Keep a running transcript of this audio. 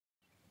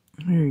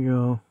There you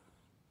go.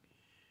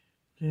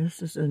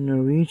 This is a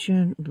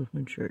Norwegian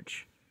Lutheran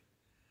church.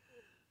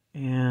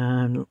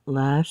 And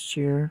last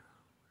year,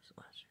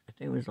 I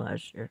think it was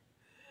last year,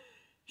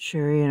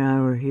 Sherry and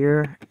I were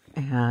here,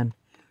 and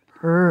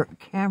her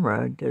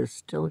camera does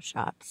still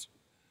shots.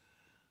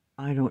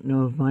 I don't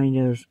know if mine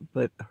does,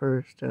 but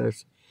hers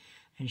does.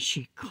 And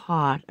she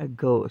caught a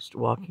ghost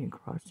walking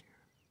across here.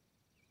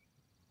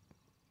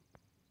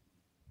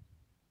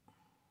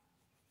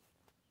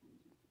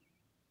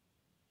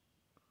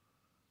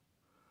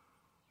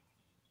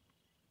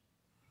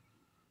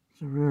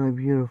 It's a really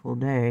beautiful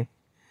day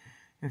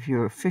if you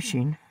were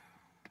fishing.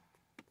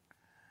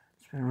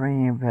 It's been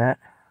raining a bit.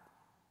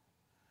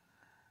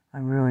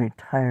 I'm really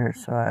tired,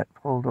 so I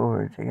pulled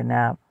over to take a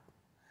nap.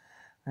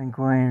 I've been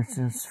going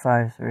since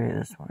 5:30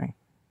 this morning.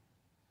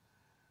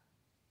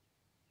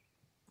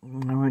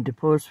 I went to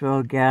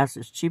Postville. Gas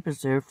is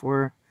cheapest there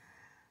for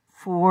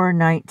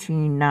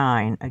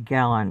 $4.19 a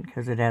gallon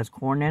because it has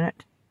corn in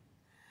it.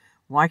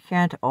 Why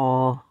can't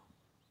all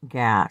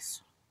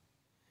gas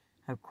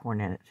have corn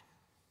in it?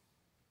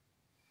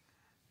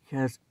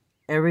 Because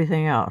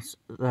everything else,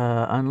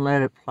 the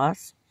unleaded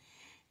plus,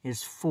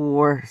 is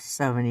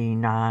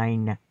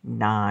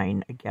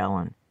 $4.79 a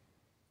gallon.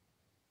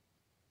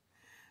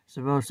 It's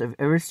the most I've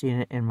ever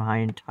seen it in my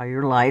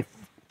entire life.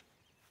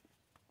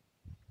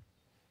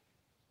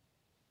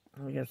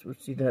 I guess we'll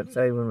see that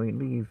side when we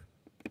leave.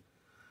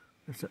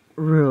 It's a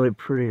really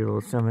pretty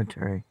little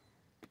cemetery.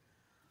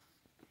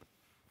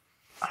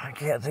 I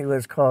can't think what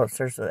it's called. It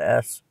starts with an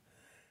S.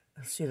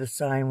 I'll see the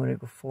sign when it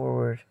go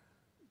forward.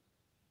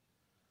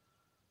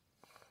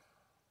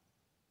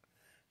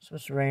 It's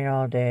supposed to rain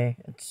all day.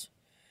 It's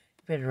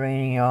been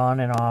raining on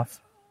and off.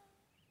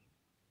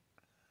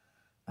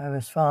 I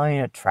was following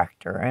a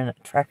tractor, and the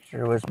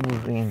tractor was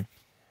moving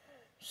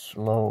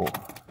slow.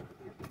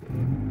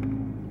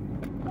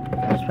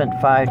 I spent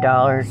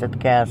 $5 at the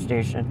gas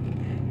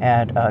station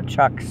at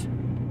Chuck's,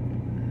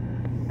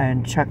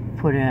 and Chuck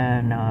put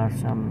in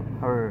some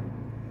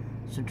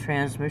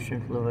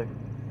transmission fluid.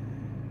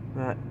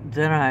 But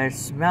then I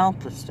smelled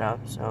the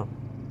stuff, so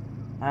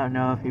I don't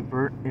know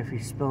if he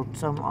spilled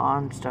some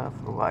on stuff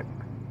or what.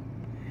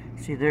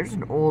 See, there's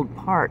an old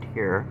part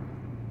here.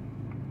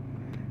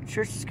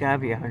 Church has got to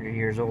be 100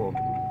 years old.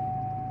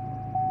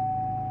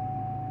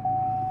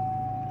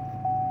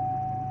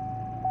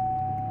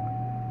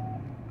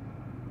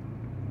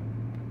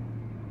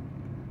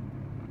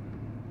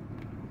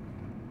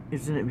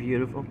 Isn't it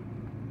beautiful?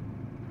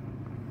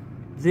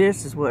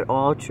 This is what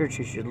all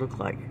churches should look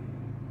like.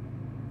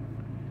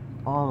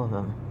 All of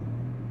them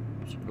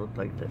should look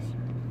like this.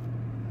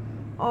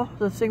 Oh,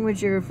 the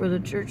thingamajigger for the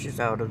church is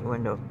out of the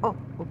window. Oh,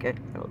 okay,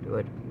 that'll do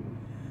it.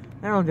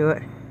 That'll do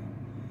it.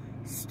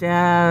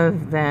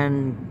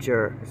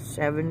 Stavanger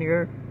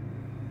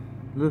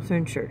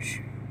Lutheran Church.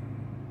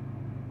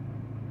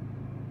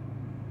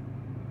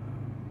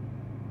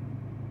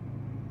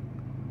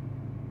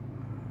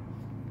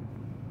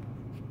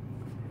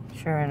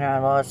 Sherry and I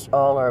lost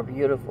all our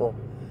beautiful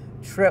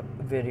trip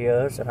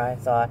videos, and I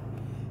thought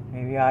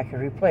maybe I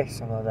could replace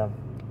some of them.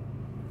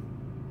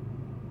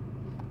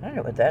 I don't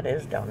know what that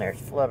is down there.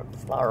 It's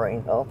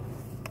flowering though.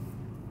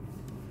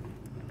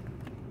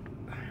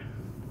 I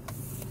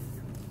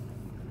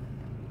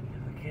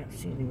can't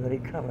see anybody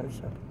coming,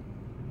 so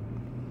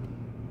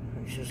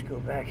let's just go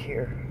back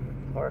here,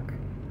 park.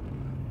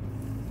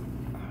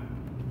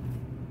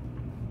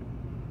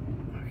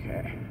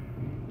 Okay.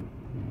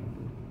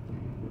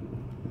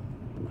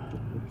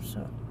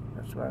 So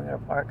that's where I'm gonna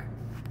park.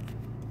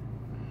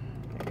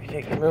 Maybe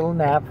take a little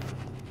nap.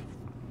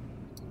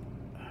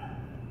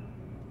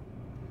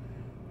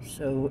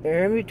 So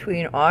they're in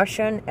between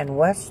Ossian and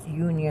West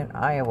Union,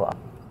 Iowa.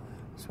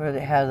 That's where they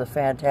have the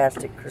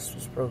fantastic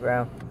Christmas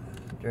program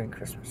during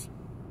Christmas.